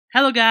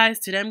Hello guys,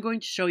 today I'm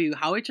going to show you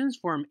how I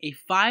transform a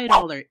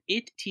 $5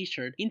 IT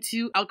t-shirt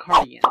into a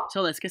cardigan.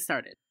 So let's get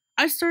started.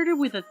 I started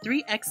with a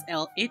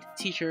 3XL IT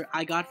t-shirt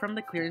I got from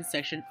the clearance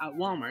section at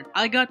Walmart.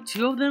 I got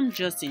 2 of them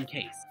just in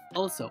case.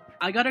 Also,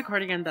 I got a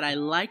cardigan that I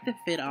like the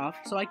fit of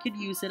so I could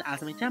use it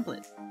as my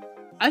template.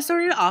 I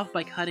started off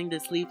by cutting the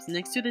sleeves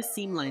next to the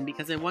seam line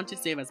because I want to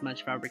save as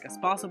much fabric as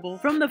possible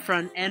from the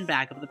front and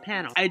back of the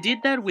panel. I did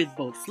that with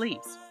both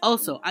sleeves.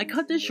 Also, I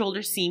cut the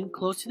shoulder seam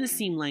close to the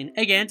seam line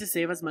again to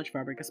save as much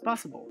fabric as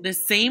possible. The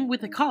same with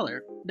the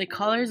collar. The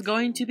collar is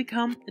going to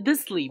become the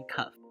sleeve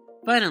cuff.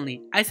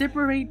 Finally, I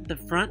separate the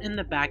front and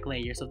the back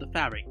layers of the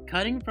fabric,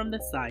 cutting from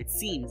the side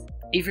seams.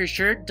 If your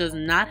shirt does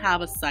not have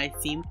a side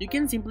seam, you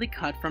can simply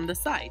cut from the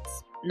sides.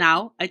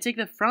 Now, I take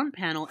the front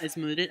panel and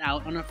smooth it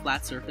out on a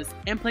flat surface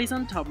and place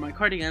on top my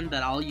cardigan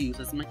that I'll use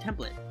as my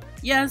template.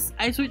 Yes,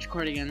 I switched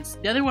cardigans.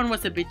 The other one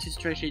was a bit too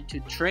stretchy to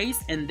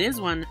trace, and this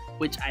one,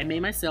 which I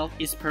made myself,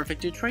 is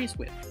perfect to trace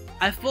with.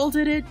 I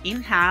folded it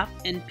in half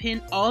and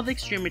pinned all the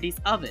extremities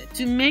of it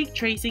to make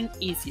tracing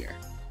easier.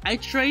 I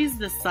traced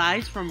the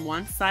sides from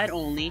one side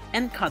only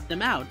and cut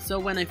them out, so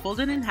when I fold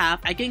it in half,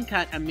 I can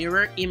cut a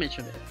mirror image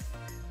of it.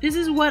 This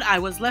is what I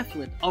was left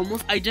with,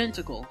 almost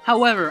identical.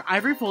 However, I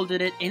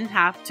refolded it in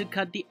half to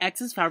cut the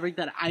excess fabric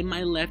that I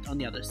might left on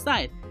the other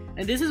side,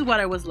 and this is what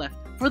I was left.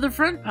 For the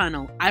front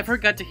panel, I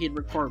forgot to hit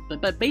record,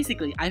 but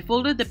basically, I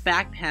folded the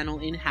back panel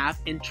in half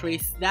and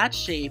traced that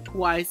shape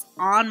twice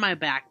on my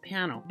back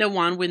panel, the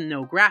one with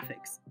no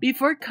graphics.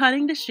 Before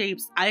cutting the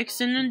shapes, I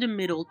extended the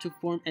middle to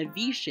form a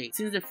V shape,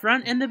 since the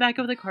front and the back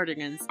of the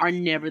cardigans are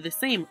never the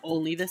same,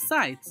 only the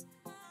sides.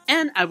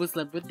 And I was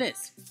left with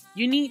this.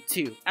 You need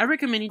to. I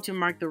recommend you to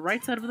mark the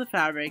right side of the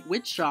fabric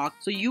with chalk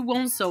so you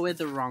won't sew it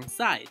the wrong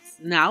sides.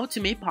 Now, to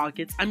make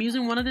pockets, I'm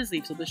using one of the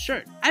sleeves of the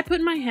shirt. I put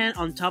my hand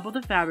on top of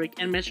the fabric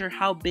and measure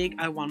how big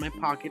I want my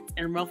pockets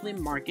and roughly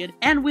mark it,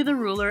 and with a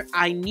ruler,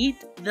 I knead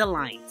the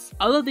lines.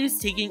 All of this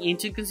taking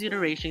into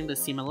consideration the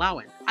seam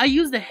allowance. I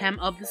use the hem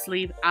of the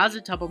sleeve as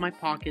the top of my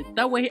pocket,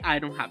 that way I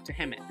don't have to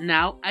hem it.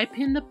 Now, I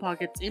pin the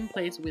pockets in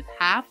place with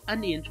half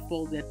an inch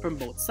folded from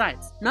both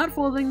sides. Not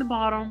folding the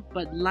bottom,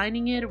 but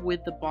lining it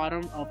with the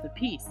bottom of the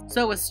piece.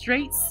 So a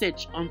straight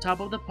stitch on top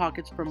of the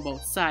pockets from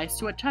both sides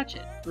to attach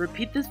it.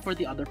 Repeat this for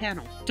the other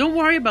panel. Don't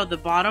worry about the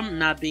bottom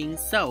not being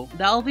sewed,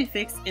 that'll be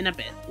fixed in a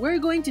bit. We're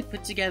going to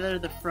put together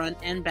the front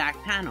and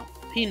back panel.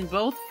 Pin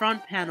both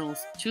front panels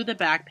to the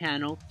back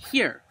panel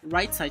here,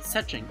 right side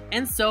touching,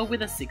 and sew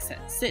with a zigzag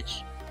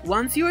stitch.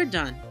 Once you are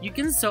done, you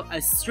can sew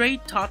a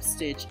straight top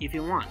stitch if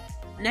you want.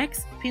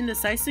 Next, pin the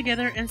sides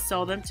together and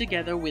sew them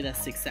together with a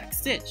zigzag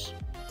stitch.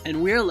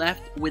 And we're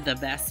left with the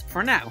vest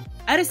for now.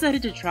 I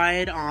decided to try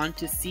it on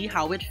to see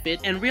how it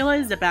fit and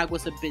realized the bag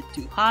was a bit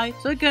too high,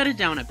 so I cut it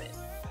down a bit.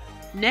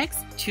 Next,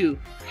 to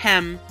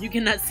hem. You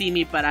cannot see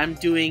me, but I'm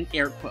doing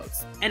air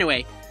quotes.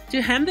 Anyway,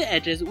 to hem the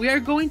edges, we are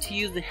going to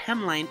use the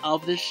hemline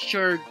of the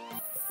shirt.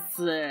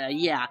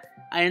 I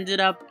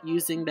ended up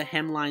using the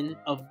hemline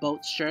of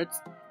both shirts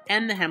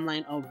and the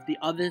hemline of the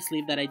other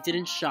sleeve that I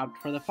didn't shop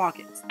for the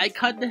pockets. I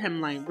cut the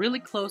hemline really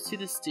close to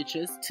the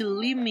stitches to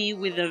leave me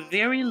with a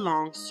very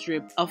long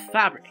strip of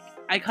fabric.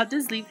 I cut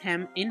the sleeve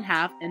hem in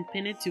half and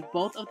pin it to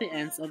both of the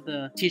ends of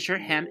the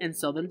t-shirt hem and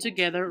sew them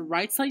together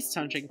right sides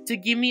touching to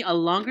give me a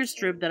longer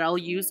strip that I'll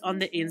use on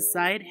the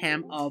inside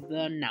hem of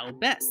the now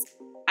vest.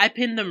 I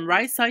pinned them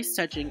right sides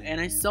touching and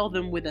I sewed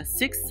them with a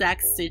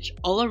zigzag stitch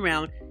all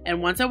around,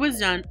 and once I was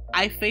done,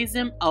 I faced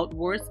them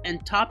outwards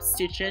and top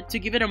stitched it to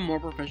give it a more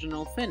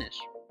professional finish.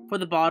 For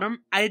the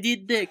bottom, I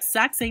did the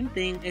exact same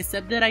thing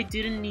except that I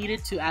didn't need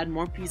it to add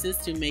more pieces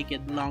to make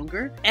it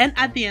longer, and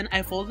at the end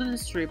I folded the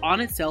strip on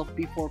itself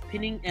before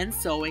pinning and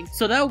sewing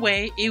so that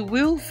way it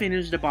will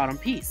finish the bottom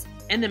piece.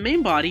 And the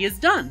main body is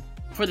done!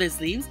 For the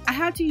sleeves, I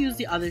had to use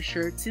the other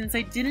shirt since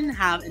I didn't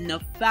have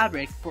enough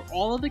fabric for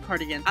all of the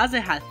cardigan as I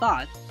had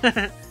thought.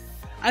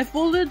 I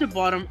folded the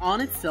bottom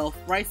on itself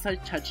right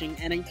side touching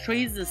and I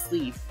traced the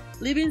sleeve,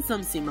 leaving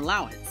some seam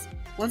allowance.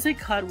 Once I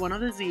cut one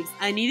of the sleeves,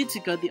 I needed to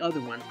cut the other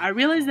one. I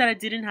realized that I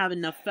didn't have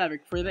enough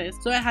fabric for this,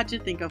 so I had to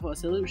think of a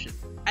solution.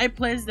 I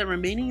placed the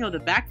remaining of the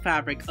back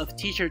fabric of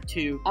t-shirt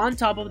 2 on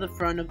top of the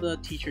front of the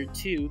t-shirt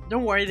 2.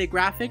 Don't worry, the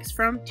graphics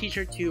from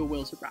t-shirt 2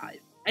 will survive.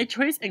 I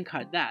trace and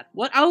cut that.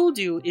 What I will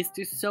do is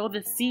to sew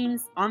the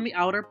seams on the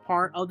outer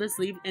part of the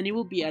sleeve and it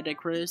will be a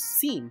decorative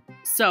seam.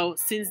 So,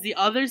 since the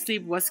other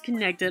sleeve was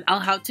connected, I'll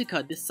have to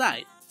cut this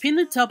side. Pin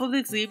the top of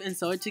the sleeve and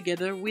sew it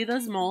together with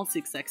a small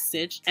zigzag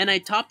stitch, and I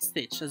top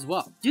stitch as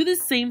well. Do the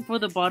same for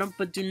the bottom,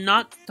 but do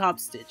not top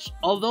stitch,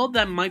 although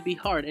that might be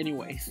hard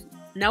anyways.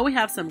 Now we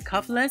have some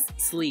cuffless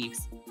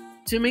sleeves.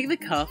 To make the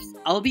cuffs,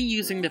 I'll be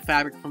using the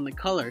fabric from the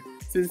collar,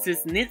 since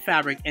it's knit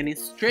fabric and is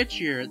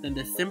stretchier than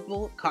the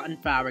simple cotton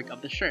fabric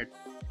of the shirt.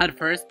 At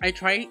first, I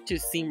tried to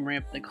seam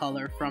rip the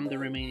color from the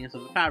remains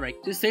of the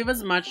fabric to save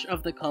as much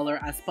of the color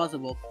as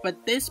possible,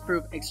 but this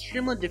proved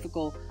extremely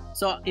difficult,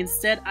 so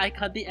instead I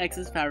cut the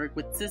excess fabric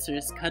with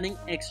scissors, cutting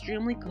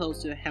extremely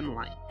close to the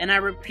hemline, and I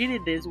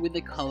repeated this with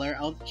the color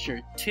of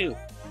shirt 2.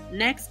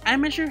 Next, I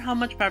measured how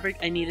much fabric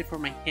I needed for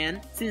my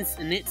hand. Since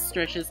knit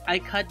stretches, I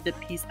cut the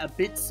piece a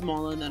bit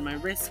smaller than my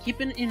wrist,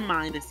 keeping in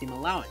mind the seam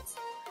allowance.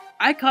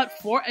 I cut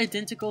 4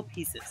 identical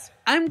pieces.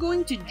 I'm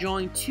going to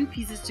join 2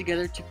 pieces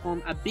together to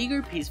form a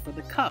bigger piece for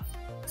the cuff.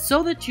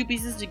 Sew the 2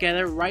 pieces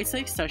together right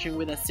sides touching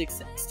with a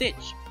zigzag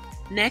stitch.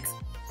 Next,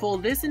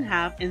 fold this in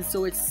half and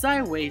sew it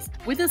sideways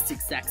with a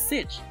zigzag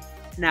stitch.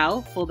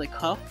 Now, fold the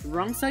cuff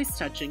wrong sides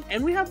touching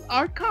and we have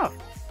our cuff.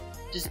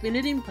 Just pin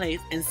it in place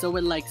and sew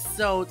it like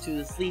so to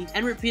the sleeve,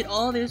 and repeat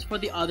all this for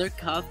the other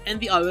cuff and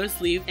the other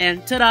sleeve,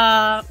 and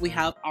ta-da! We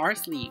have our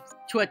sleeves.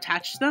 To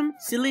attach them,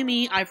 silly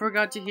me, I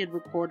forgot to hit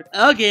record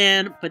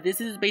again, but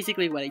this is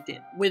basically what I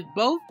did. With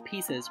both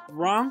pieces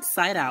wrong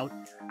side out,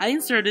 I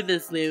inserted the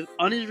sleeve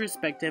on its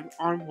respective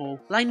armhole,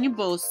 lining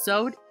both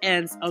sewed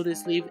ends of the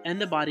sleeve and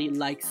the body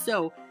like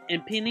so,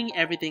 and pinning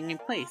everything in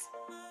place.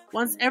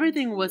 Once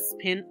everything was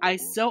pinned, I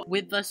sewed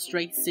with a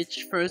straight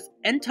stitch first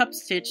and top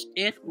stitched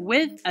it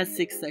with a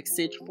zigzag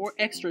stitch for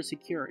extra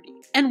security.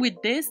 And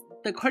with this,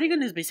 the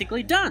cardigan is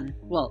basically done.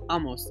 Well,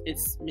 almost.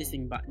 It's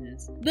missing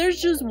buttons. There's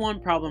just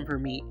one problem for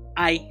me.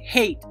 I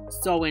hate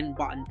sewing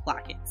button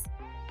plackets.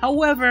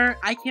 However,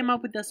 I came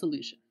up with a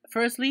solution.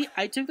 Firstly,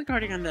 I took the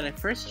cardigan that I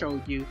first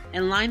showed you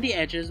and lined the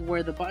edges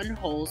where the button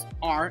holes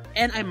are,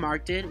 and I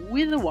marked it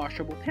with a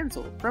washable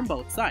pencil from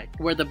both sides,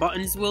 where the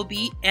buttons will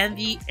be and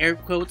the air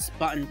quotes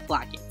button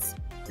plackets.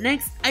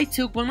 Next, I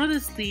took one of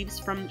the sleeves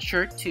from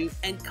shirt 2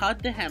 and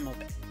cut the hem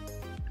of it.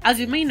 As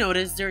you may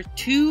notice, there are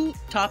 2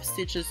 top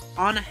stitches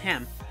on a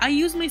hem. I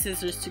used my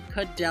scissors to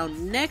cut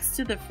down next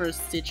to the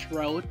first stitch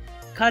row,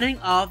 cutting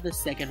off the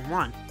second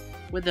one.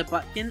 With the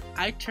button,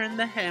 I turned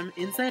the hem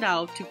inside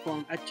out to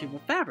form a tube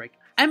of fabric.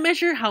 I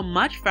measure how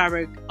much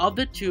fabric of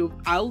the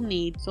tube I'll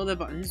need so the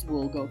buttons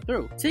will go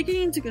through,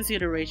 taking into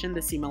consideration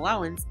the seam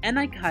allowance, and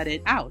I cut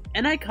it out,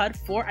 and I cut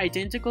 4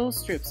 identical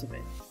strips of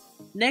it.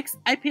 Next,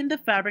 I pinned the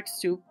fabric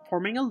strip,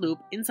 forming a loop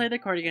inside the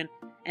cardigan,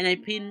 and I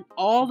pinned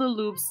all the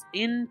loops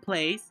in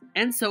place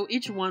and sew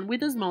each one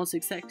with a small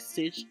zigzag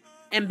stitch,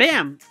 and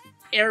bam!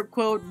 Air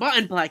quote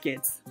button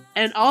plackets.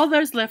 And all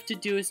there's left to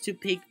do is to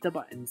pick the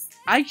buttons.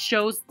 I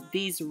chose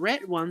these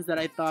red ones that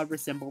I thought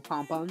resemble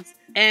pom-poms,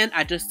 and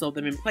I just sewed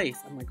them in place.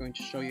 I'm not going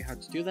to show you how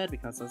to do that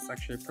because that's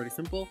actually pretty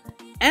simple.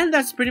 And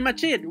that's pretty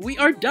much it. We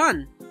are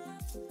done.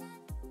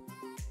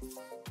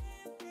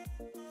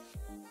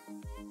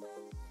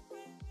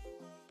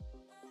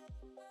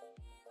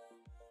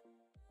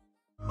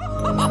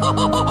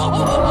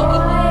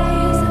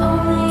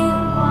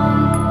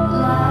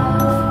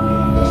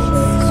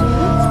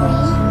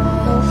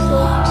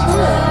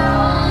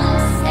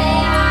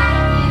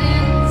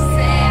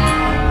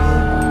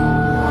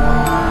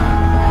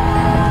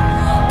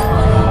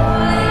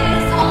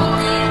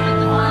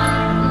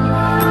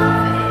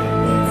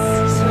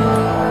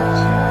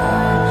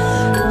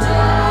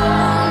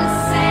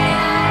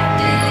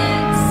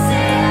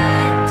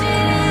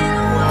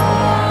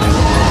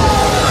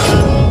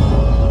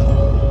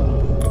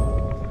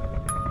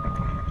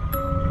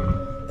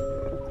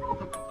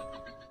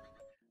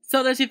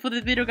 So that's it for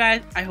this video,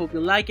 guys. I hope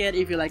you like it.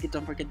 If you like it,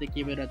 don't forget to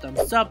give it a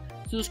thumbs up.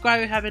 Subscribe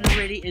if you haven't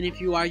already, and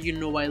if you are, you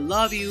know I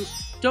love you.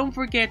 Don't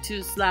forget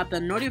to slap the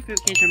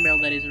notification bell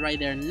that is right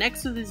there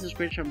next to the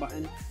subscription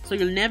button so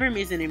you'll never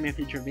miss any of my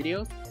future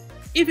videos.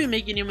 If you're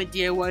making any of my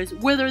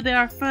DIYs, whether they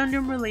are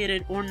fandom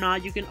related or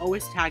not, you can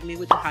always tag me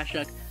with the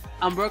hashtag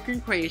Unbroken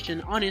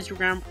Creation on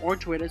Instagram or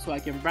Twitter so I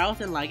can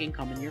browse and like and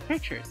comment your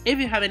pictures. If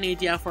you have any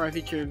idea for a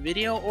future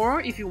video, or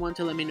if you want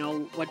to let me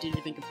know what did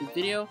you think of this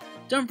video,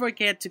 don't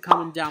forget to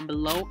comment down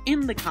below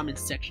in the comment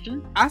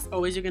section. As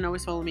always, you can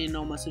always follow me on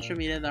all my social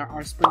media that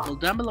are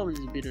sprinkled down below in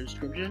the video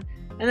description.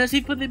 And that's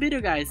it for the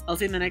video, guys. I'll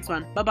see you in the next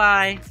one. Bye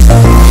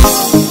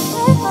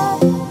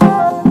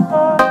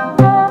bye.